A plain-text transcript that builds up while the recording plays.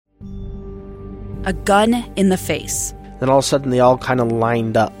a gun in the face. Then all of a sudden, they all kind of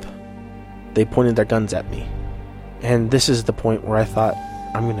lined up. They pointed their guns at me. And this is the point where I thought,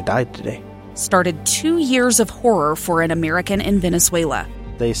 I'm going to die today. Started 2 years of horror for an American in Venezuela.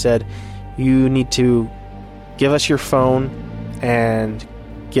 They said, you need to give us your phone and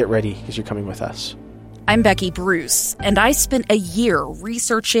get ready because you're coming with us. I'm Becky Bruce, and I spent a year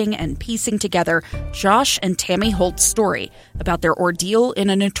researching and piecing together Josh and Tammy Holt's story about their ordeal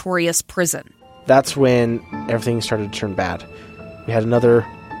in a notorious prison. That's when everything started to turn bad. We had another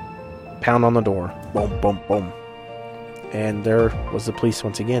pound on the door. Boom, boom, boom. And there was the police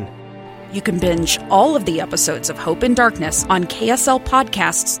once again. You can binge all of the episodes of Hope in Darkness on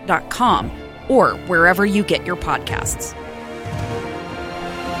kslpodcasts.com or wherever you get your podcasts.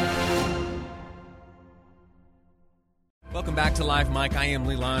 Welcome back to Live Mike. I am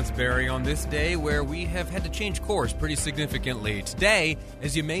Lee Lonsberry on this day where we have had to change course pretty significantly. Today,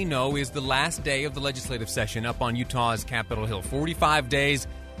 as you may know, is the last day of the legislative session up on Utah's Capitol Hill. 45 days,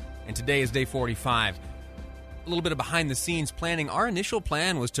 and today is day 45. A little bit of behind-the-scenes planning. Our initial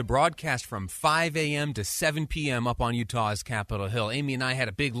plan was to broadcast from 5 a.m. to 7 p.m. up on Utah's Capitol Hill. Amy and I had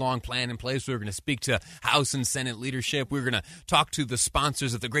a big, long plan in place. We were going to speak to House and Senate leadership. We were going to talk to the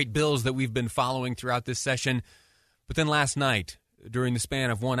sponsors of the great bills that we've been following throughout this session. But then last night, during the span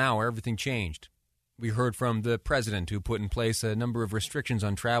of 1 hour, everything changed. We heard from the president, who put in place a number of restrictions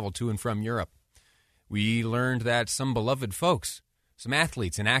on travel to and from Europe. We learned that some beloved folks, some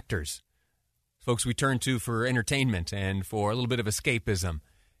athletes and actors, folks we turn to for entertainment and for a little bit of escapism,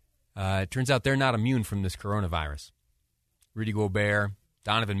 it turns out they're not immune from this coronavirus. Rudy Gobert,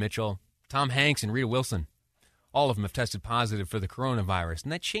 Donovan Mitchell, Tom Hanks, and Rita Wilson, all of them have tested positive for the coronavirus.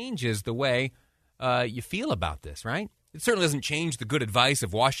 And that changes the way you feel about this, right? It certainly doesn't change the good advice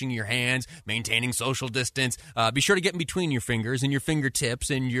of washing your hands, maintaining social distance. Be sure to get in between your fingers and your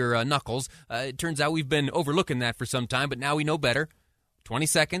fingertips and your knuckles. It turns out we've been overlooking that for some time, but now we know better. 20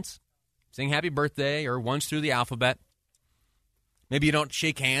 seconds, sing happy birthday or once through the alphabet. Maybe you don't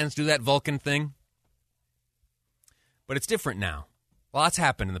shake hands, do that Vulcan thing. But it's different now. Lots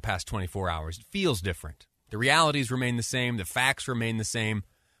happened in the past 24 hours. It feels different. The realities remain the same. The facts remain the same.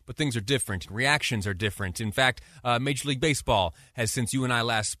 But things are different, and reactions are different. In fact, Major League Baseball has, since you and I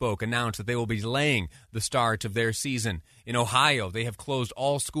last spoke, announced that they will be delaying the start of their season. In Ohio, they have closed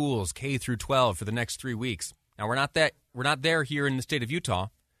all schools, K through 12, for the next 3 weeks. Now, we're not there here in the state of Utah.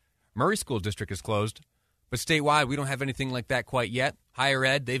 Murray School District is closed, but statewide, we don't have anything like that quite yet. Higher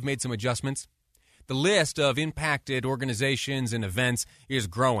ed, they've made some adjustments. The list of impacted organizations and events is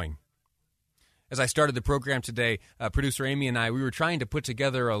growing. As I started the program today, producer Amy and I, we were trying to put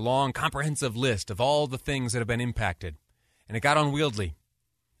together a long, comprehensive list of all the things that have been impacted. And it got unwieldy,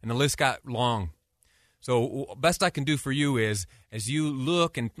 and the list got long. So best I can do for you is, as you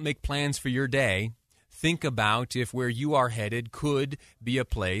look and make plans for your day, think about if where you are headed could be a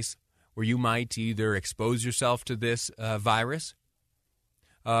place where you might either expose yourself to this virus,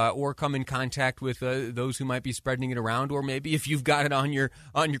 or come in contact with those who might be spreading it around, or maybe if you've got it on your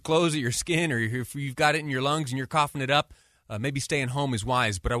clothes or your skin, or if you've got it in your lungs and you're coughing it up, maybe staying home is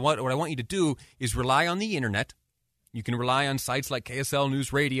wise. But what I want you to do is rely on the internet. You can rely on sites like KSL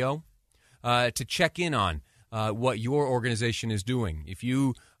News Radio to check in on what your organization is doing. If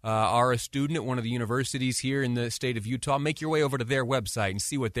you are a student at one of the universities here in the state of Utah, make your way over to their website and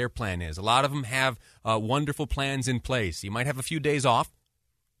see what their plan is. A lot of them have wonderful plans in place. You might have a few days off,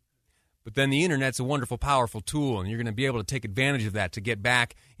 but then the internet's a wonderful, powerful tool, and you're going to be able to take advantage of that to get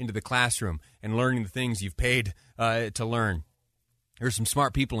back into the classroom and learning the things you've paid to learn. There's some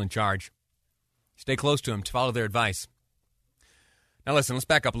smart people in charge. Stay close to them to follow their advice. Now listen, let's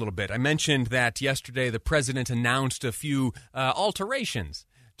back up a little bit. I mentioned that yesterday the president announced a few alterations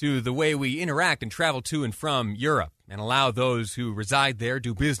to the way we interact and travel to and from Europe, and allow those who reside there,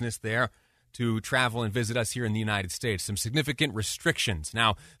 do business there, to travel and visit us here in the United States. Some significant restrictions.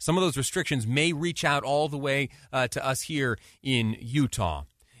 Now, some of those restrictions may reach out all the way to us here in Utah.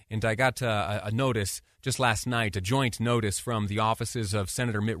 And I got a notice just last night, a joint notice from the offices of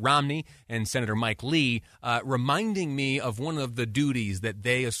Senator Mitt Romney and Senator Mike Lee, reminding me of one of the duties that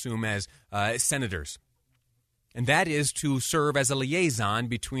they assume as senators. And that is to serve as a liaison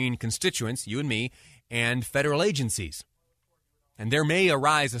between constituents, you and me, and federal agencies. And there may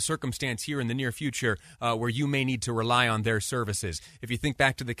arise a circumstance here in the near future where you may need to rely on their services. If you think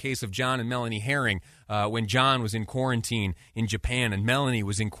back to the case of John and Melanie Herring, when John was in quarantine in Japan and Melanie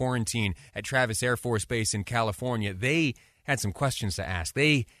was in quarantine at Travis Air Force Base in California, they had some questions to ask.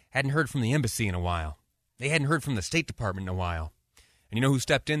 They hadn't heard from the embassy in a while. They hadn't heard from the State Department in a while. And you know who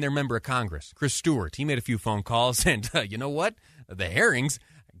stepped in? Their member of Congress, Chris Stewart. He made a few phone calls, and you know what? The Herrings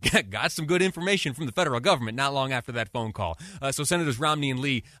got some good information from the federal government not long after that phone call. So Senators Romney and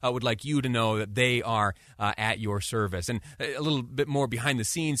Lee would like you to know that they are at your service. And a little bit more behind the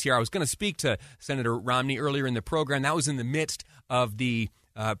scenes here. I was going to speak to Senator Romney earlier in the program. That was in the midst of the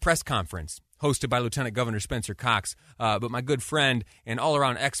press conference hosted by Lieutenant Governor Spencer Cox. But my good friend and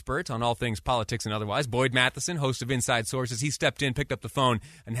all-around expert on all things politics and otherwise, Boyd Matheson, host of Inside Sources, he stepped in, picked up the phone,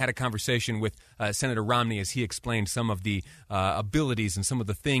 and had a conversation with Senator Romney as he explained some of the abilities and some of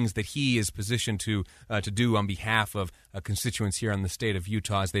the things that he is positioned to do on behalf of constituents here in the state of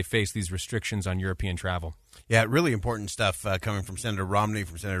Utah as they face these restrictions on European travel. Yeah, really important stuff coming from Senator Romney,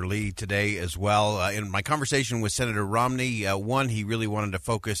 from Senator Lee today as well. In my conversation with Senator Romney, one, he really wanted to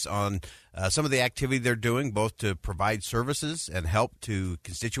focus on some of the activity they're doing, both to provide services and help to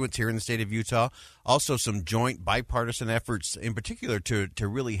constituents here in the state of Utah. Also, some joint bipartisan efforts, in particular, to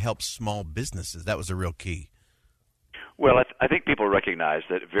really help small businesses. That was a real key. Well, I think people recognize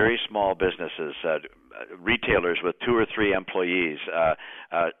that very small businesses, retailers with 2 or 3 employees,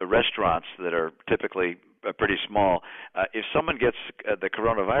 restaurants that are typically pretty small, if someone gets the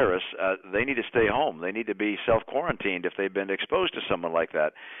coronavirus, they need to stay home. They need to be self-quarantined if they've been exposed to someone like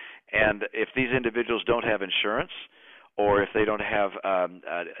that. And if these individuals don't have insurance, or if they don't have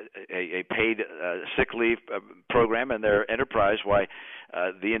a paid sick leave program in their enterprise, why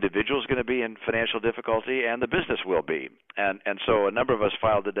the individual is going to be in financial difficulty and the business will be. And so a number of us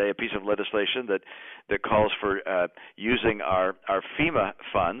filed today a piece of legislation that calls for using our FEMA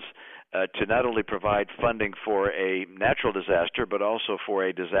funds to not only provide funding for a natural disaster, but also for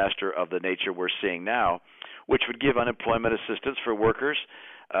a disaster of the nature we're seeing now, which would give unemployment assistance for workers,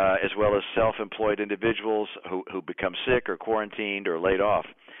 as well as self-employed individuals who become sick or quarantined or laid off.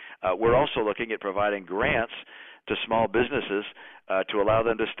 We're also looking at providing grants to small businesses to allow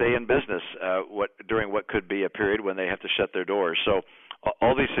them to stay in business during what could be a period when they have to shut their doors. So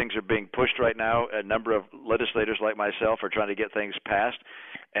all these things are being pushed right now. A number of legislators like myself are trying to get things passed.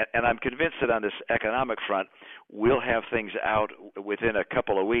 And I'm convinced that on this economic front, we'll have things out within a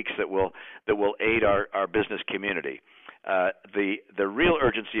couple of weeks that will aid our business community. The real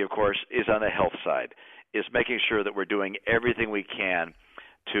urgency, of course, is on the health side, is making sure that we're doing everything we can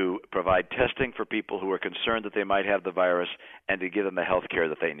to provide testing for people who are concerned that they might have the virus and to give them the health care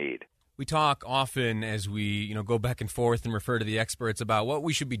that they need. We talk often as we go back and forth and refer to the experts about what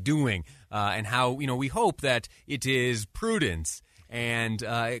we should be doing and how we hope that it is prudence and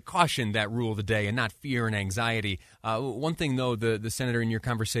caution that rule the day and not fear and anxiety. One thing, though, the senator in your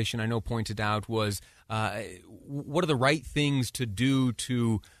conversation I know pointed out was what are the right things to do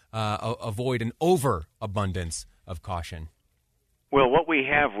to avoid an overabundance of caution? Well, what we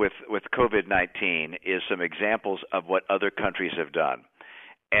have with COVID-19 is some examples of what other countries have done.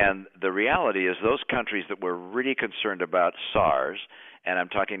 And the reality is those countries that were really concerned about SARS, and I'm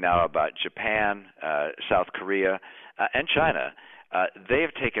talking now about Japan, South Korea, and China, they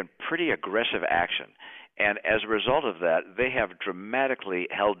have taken pretty aggressive action. And as a result of that, they have dramatically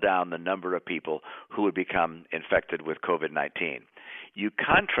held down the number of people who would become infected with COVID-19. You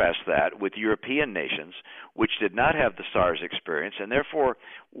contrast that with European nations, which did not have the SARS experience, and therefore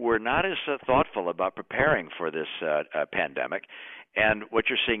were not as thoughtful about preparing for this pandemic. And what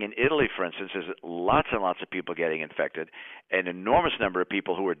you're seeing in Italy, for instance, is lots and lots of people getting infected, an enormous number of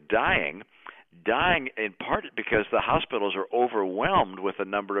people who are dying in part because the hospitals are overwhelmed with the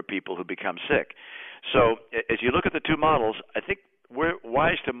number of people who become sick. So as you look at the two models, I think we're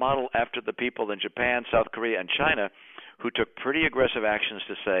wise to model after the people in Japan, South Korea, and China who took pretty aggressive actions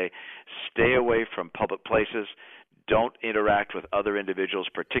to say, stay away from public places, don't interact with other individuals,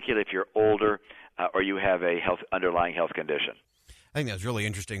 particularly if you're older or you have a underlying health condition. I think that's really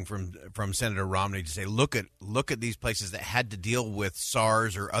interesting from Senator Romney to say, look at these places that had to deal with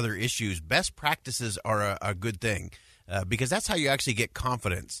SARS or other issues. Best practices are a good thing because that's how you actually get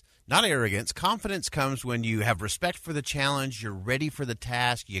confidence, not arrogance. Confidence comes when you have respect for the challenge, you're ready for the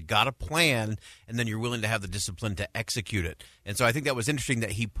task, you got a plan, and then you're willing to have the discipline to execute it. And so I think that was interesting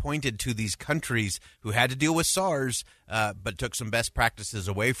that he pointed to these countries who had to deal with SARS but took some best practices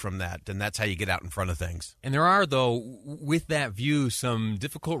away from that, and that's how you get out in front of things. And there are, though, with that view, some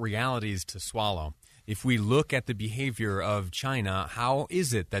difficult realities to swallow. If we look at the behavior of China, how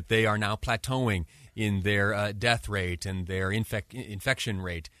is it that they are now plateauing in their death rate and their infection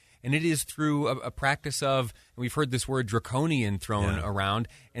rate? And it is through a practice of, we've heard this word draconian thrown around,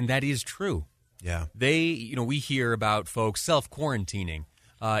 and that is true. Yeah. We hear about folks self-quarantining.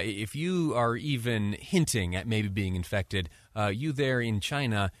 If you are even hinting at maybe being infected, you there in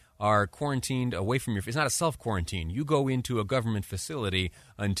China are quarantined away from it's not a self-quarantine. You go into a government facility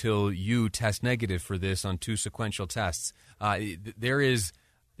until you test negative for this on 2 sequential tests. There is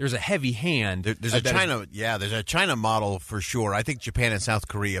there's a heavy hand. There's a China, there's a China model for sure. I think Japan and South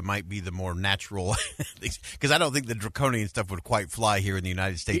Korea might be the more natural, because I don't think the draconian stuff would quite fly here in the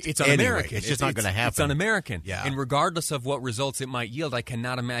United States. It's un-American. It's just not going to happen. It's un-American. Yeah. And regardless of what results it might yield, I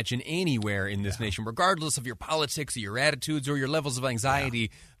cannot imagine anywhere in this nation, regardless of your politics, or your attitudes, or your levels of anxiety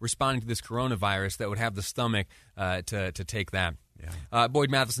responding to this coronavirus, that would have the stomach to take that. Yeah.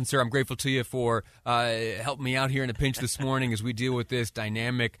 Boyd Matheson, sir, I'm grateful to you for helping me out here in a pinch this morning as we deal with this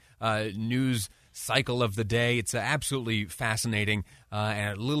dynamic news cycle of the day. It's absolutely fascinating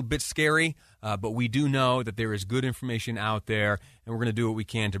and a little bit scary, but we do know that there is good information out there, and we're going to do what we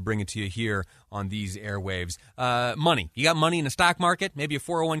can to bring it to you here on these airwaves. Money. You got money in the stock market, maybe a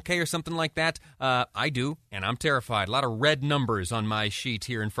 401k or something like that? I do, and I'm terrified. A lot of red numbers on my sheet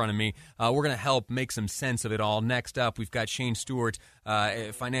here in front of me. We're going to help make some sense of it all. Next up, we've got Shane Stewart,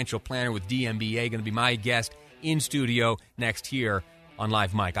 financial planner with DMBA, going to be my guest in studio next here on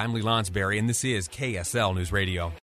Live Mike. I'm Lee Lonsberry, and this is KSL News Radio.